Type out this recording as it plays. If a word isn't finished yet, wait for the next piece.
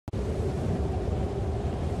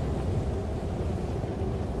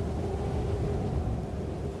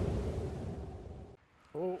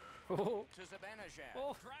Oh. To Zibanejad.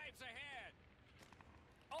 Oh. Drives ahead.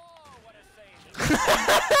 Oh, what a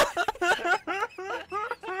save.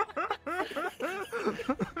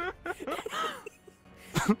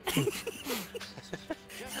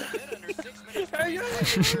 Just a bit under 6 minutes to play in the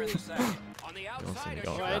second. On the outside of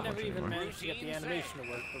Well, I never even managed to get the animation to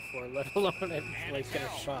work before, let alone like get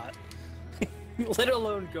a shot. Let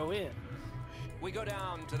alone go in. We go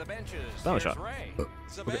down to the benches. That was Here's a shot. Ray.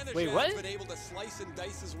 Wait, what? Been able to slice and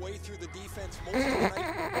dice his way through the defense most of the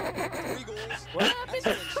night. 3 goals. What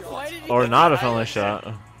happened? Why did he Or get not a that? penalty shot.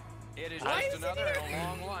 It is Why just is another it in here? a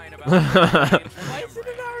long line about Why is it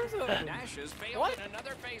in our zone? Nash has failed What? in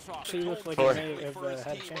another face-off. She looks like Four. he may have had a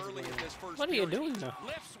chance of winning. What are you doing now?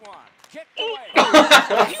 Lifts one. Kicked away.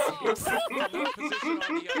 Position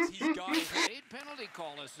on the ice, he's got it. Made penalty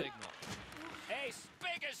call a signal. Ace,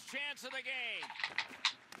 biggest chance of the game.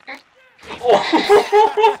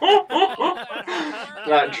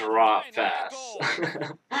 That drop pass.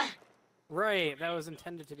 Right, that was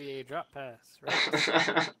intended to be a drop pass,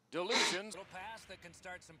 right? Delusions. Little pass that can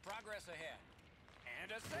start some progress ahead.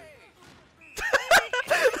 And a save.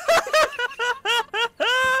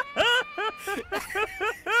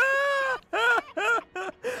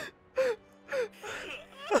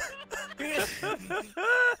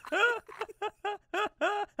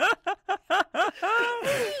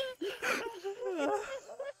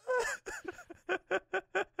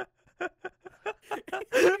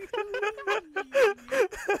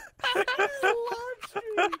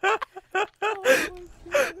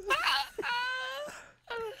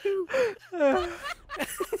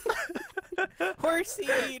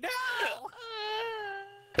 Horsey, no!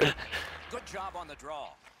 Good job on the draw.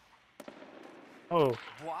 Oh,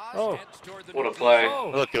 Bois Oh. heads toward the What a neutral play.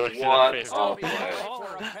 zone. Look, George. What a Stop play.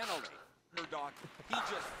 for a penalty. Doc, he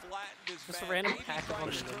just flattened his Just a man. random Maybe pack of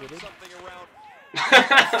trying to them turn negated. something around.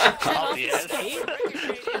 Oh, yes.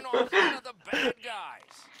 Ricochet in on one of the bad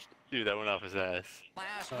guys. Dude, that went off his ass.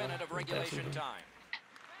 Last minute of regulation time.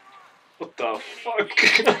 What the fuck?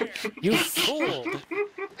 you fool!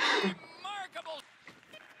 Remarkable.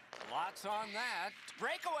 Lots on that.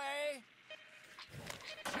 Breakaway.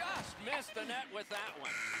 Just missed the net with that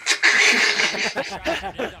one.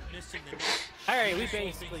 Alright, we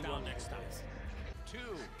basically won next time. 2.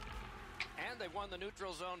 And they won the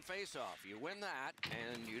neutral zone face-off. You win that,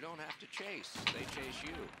 and you don't have to chase. They chase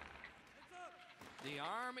you. The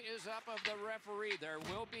arm is up of the referee. There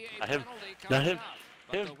will be a Not him. penalty Not coming him. up.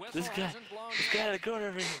 But Him. the whistle This guy. hasn't blown This yet. guy in the corner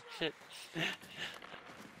over here. Shit.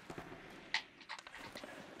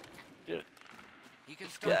 Dude. He can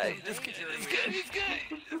start Guy, some this guy, danger this here. guy, this guy,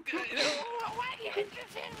 this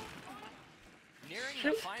guy. Nearing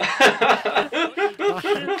the final.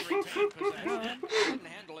 Didn't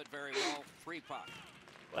handle it very well. Free puck.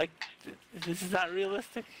 Like, this is not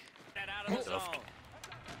realistic. Get out of the zone.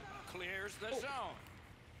 Clears the zone.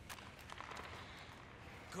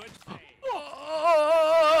 Good save.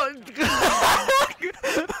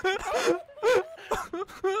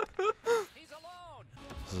 He's alone.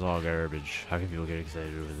 This is all garbage. How can people get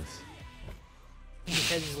excited over this?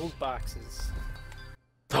 Because loot boxes.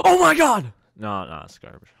 Oh my god! No, no, it's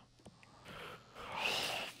garbage.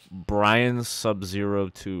 Brian Sub-Zero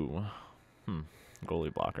 2.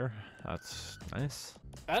 Goalie blocker. That's nice.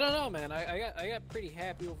 I don't know, man. I got pretty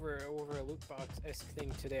happy over a loot box-esque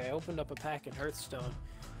thing today. I opened up a pack in Hearthstone,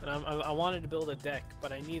 and I wanted to build a deck,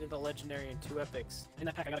 but I needed a legendary and 2 epics. In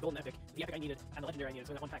that pack, I got a golden epic, the epic I needed, and the legendary I needed.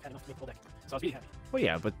 So that one pack had enough to make a full deck. So I was really happy. Well,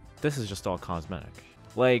 yeah, but this is just all cosmetic.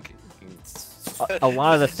 Like, a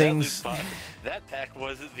lot of the things. That pack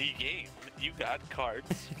wasn't the game. You got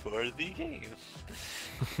cards for the game.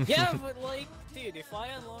 Yeah, but like, dude, if I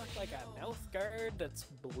unlock like a mouth guard that's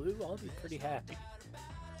blue, I'll be pretty happy.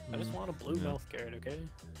 I just want a blue mouth guard, okay?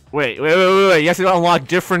 Wait. You have to unlock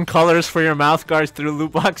different colors for your mouth guards through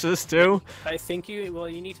loot boxes too. I think you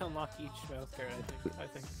need to unlock each mouth guard. I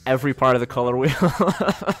think. Every part of the color wheel.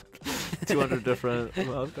 200 different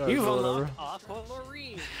mouth guards You've or whatever. unlocked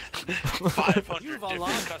Aquamarine. 500 You've different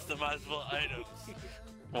unlocked- customizable items.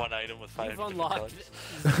 One item with 5 You've different unlocked.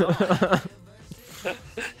 colors.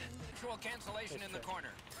 Actual cancellation in the corner.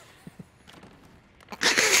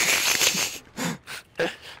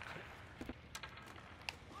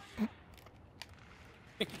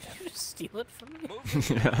 Did you just steal it from me? Moved it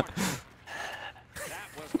to the corner. That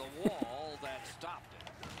was the wall that stopped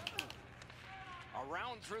it.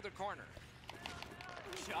 Around through the corner.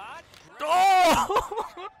 Shot. Oh!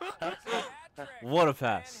 Hat-trick. What a And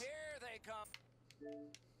pass. here they come.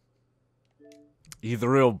 You the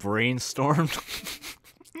real brainstormed.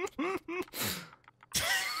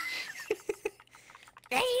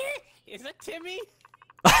 Is that Timmy?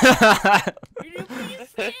 You're the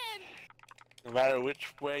biggest fan. No matter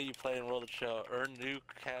which way you play in World of Show, earn new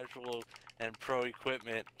casual and pro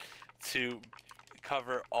equipment to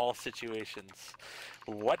cover all situations.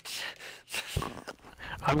 What?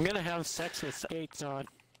 I'm gonna have sex with skates on.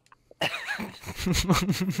 The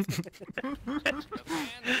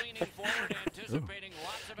fans leaning forward, anticipating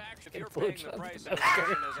lots of action. If you're paying the price of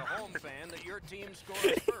admission as a home fan, that your team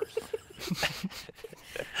scores first.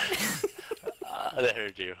 That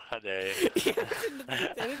hurt you. How dare you? I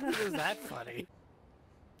didn't think it was that funny.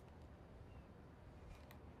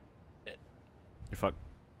 You're fucked.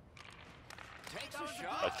 Takes a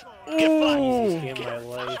shot. Easiest game of my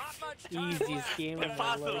life. Easiest game of my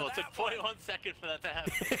Impossible. life. It took 0.1 seconds for that to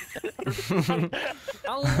happen.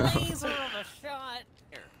 A laser on a shot.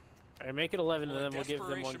 Alright, make it 11 and then we'll give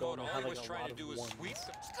them one goal and we'll have like a lot of ones.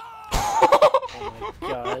 Oh my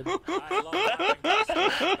god.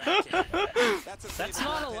 That's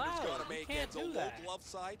not allowed. You can't do that.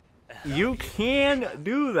 You can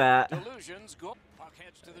do that. Delusions go. Puck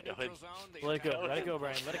heads to the neutral zone. The Let it go, let it go,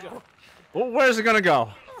 Brian, let it go. Well, where's it gonna go?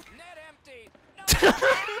 net empty.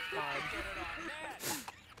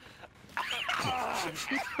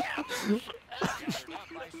 No.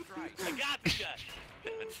 I got the guy.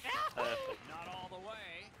 Not all the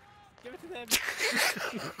way. Give it to them.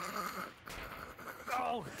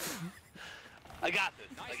 Oh. I got this.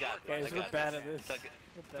 I got this. Guys, I we're got bad this. at this. Suck it.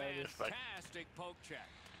 We're bad at this. Fantastic poke check.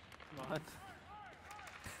 Come on.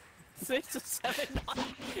 It's a 7 on.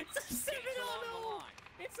 It's a 7 Along the on. line.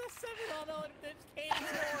 It's a 7 on and this can't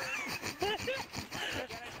score. Get it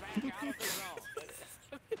back out of the zone.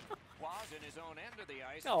 Claus in his own end of the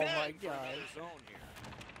ice. Oh my For god. another zone here.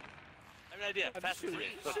 I have an idea. Pass it to me.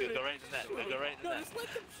 Look, it'll go right in the net. It'll go right in the No, net. just let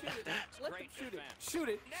them shoot it. Let them Great shoot it. defense. Shoot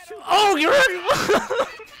it. Shoot it. Oh, you're right.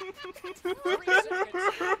 3 seconds.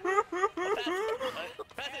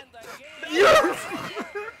 And the game. Yes!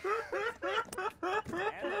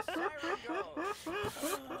 And the siren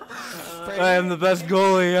goes. I am the best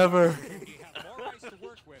goalie ever.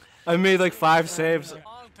 I made like 5 saves. Long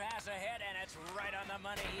pass ahead, and it's right on the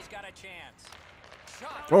money. He's got a chance.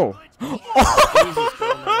 Shot. Oh. Jesus,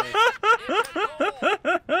 go, man.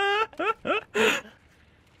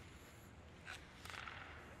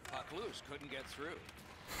 Puck loose, couldn't get through.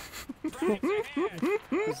 Drags ahead.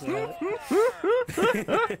 Who's that?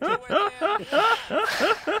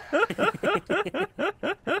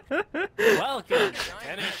 Welcome,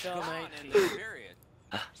 NHL Gone 19. in this period.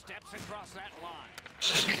 Steps across that line.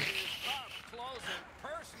 Up, close and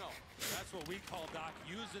personal. That's what we call, Doc,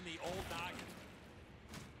 using the old noggin.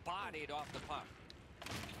 Bodied off the puck.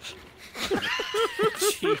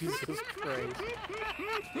 Jesus Christ.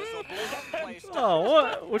 Whistle blew up, placed Oh,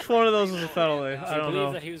 what? Which one of those was a penalty? Do I you don't believe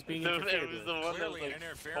know. that he was being It interfered was with? the one that was Clearly like an 4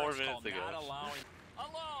 interference minutes call, ago. not allowing.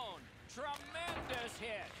 alone. Tremendous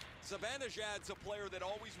hit. Zibanejad's a player that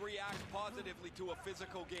always reacts positively to a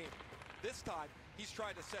physical game. This time, he's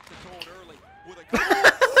trying to set the tone early with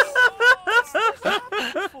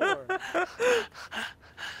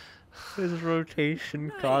a His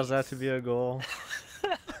rotation caused that to be a goal.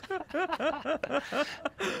 The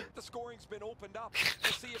scoring's been opened up.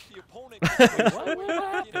 We'll see if the opponent can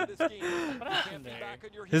back into this game. You can't be back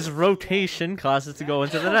on your His heels rotation caused it to go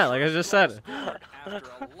into the net, like I just said. After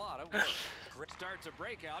a lot of work. Starts a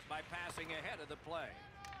breakout by passing ahead of the play.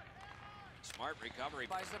 Smart recovery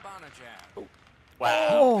by Zibanejad. Oh.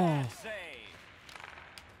 Bad save.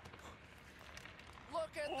 Look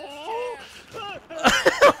at this chance.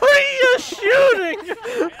 What are you shooting?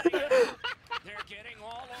 They're getting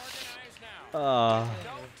all organized now. Oh.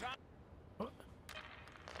 No time.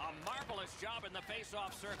 A marvelous job in the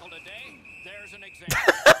face-off circle today. There's an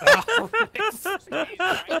example.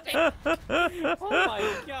 Oh my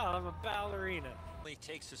god, I'm a ballerina. He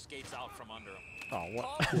takes the skates out from under him. Oh, what?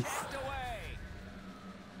 Walked away.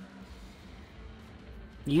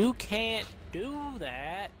 You can't do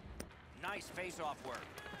that. Nice face-off work.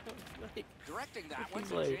 Directing that He's one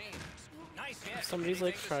to like- James. Nice hit. Somebody's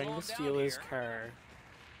like Anything trying slow to him down steal his here. car.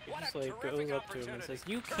 He What just a like terrific goes up to him and opportunity. says,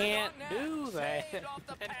 "You Turn it can't on net. do that. Saved off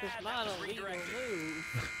the That pad. is not That a was legal redirected. move."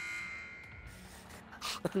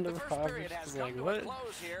 The And the first Roberts period has is come like, to a "What?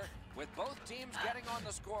 close here, with both teams getting on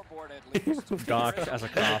the scoreboard at least. Doc as a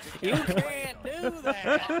cop. You can't do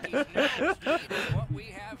that." Hockey's now speed is what we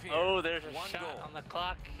have here. Oh, there's a One shot goal. on the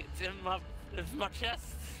clock. It's in my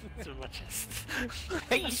chest. It's in my chest.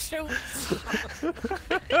 He shoots. Can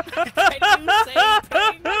you say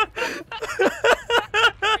pain?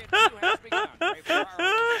 Period two has begun. Ray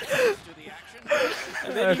Ferraro is to the action.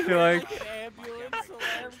 And then I you feel hear, like- an ambulance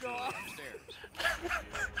alarm go off. Upstairs.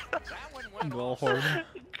 That one went Goal off. horn.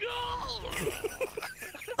 Goal!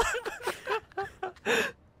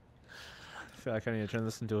 feel like I need to turn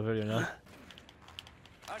this into a video now.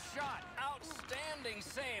 A shot. Outstanding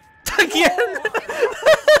save. Again!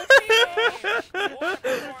 What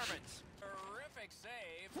performance. Terrific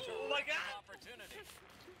save. Oh my God. Opportunity.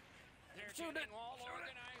 They're getting all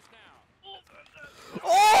organized now.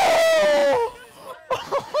 Oh!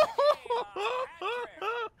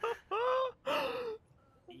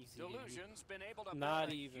 Delusion's been able to Not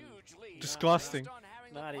build a even. huge lead Disgusting. based on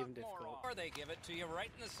having Not the even puck more difficult. often. Or they give it to you right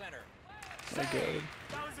in the center. My God.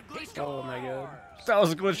 Oh my God. That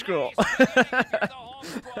was a glitch goal.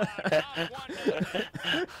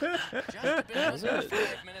 Just because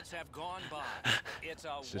 5 minutes have gone by. It's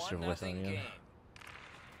a Just your voice 1-0 on, yeah. game.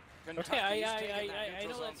 Okay, I Kentucky's know taking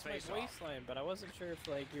that that's my neutral zone waistline, but I wasn't sure if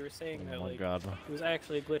like you were saying that Oh my like god. it was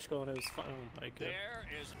actually a glitch going. It was fun. Oh my God. There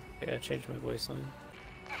is I gotta change my waistline.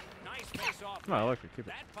 nice face-off. No, I like it. Keep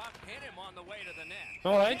it. That puck hit him on the way to the net.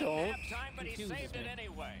 No, I Didn't don't. have time, but he Confuses saved it me.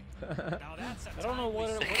 anyway. Now that's a I don't know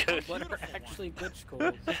what What are actually glitch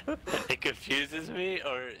goals. It confuses me,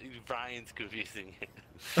 or Brian's confusing you?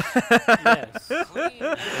 Yes. clean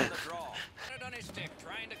on the draw. Put it on his stick,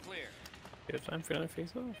 trying to clear. You have time for another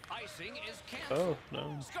face off? Icing is canceled. Oh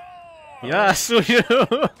no. Score! Yes, you. Period.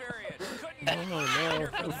 Couldn't Oh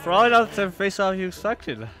no. Probably not the face off you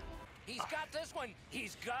expected. He's got this one.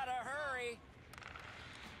 He's got to hurry.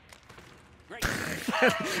 Great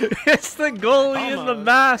save. It's the goalie in the Almost.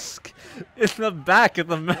 mask. In the back of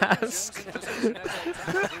the mask.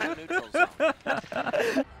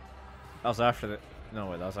 That was after the. No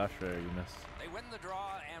wait, that was after you missed. They win the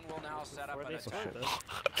draw and will now set up Before an they attack. scored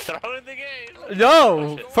it. Throw in the game.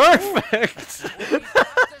 No, perfect. He's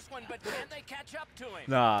got this one, but can they catch up to him?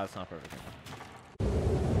 Nah, it's not perfect.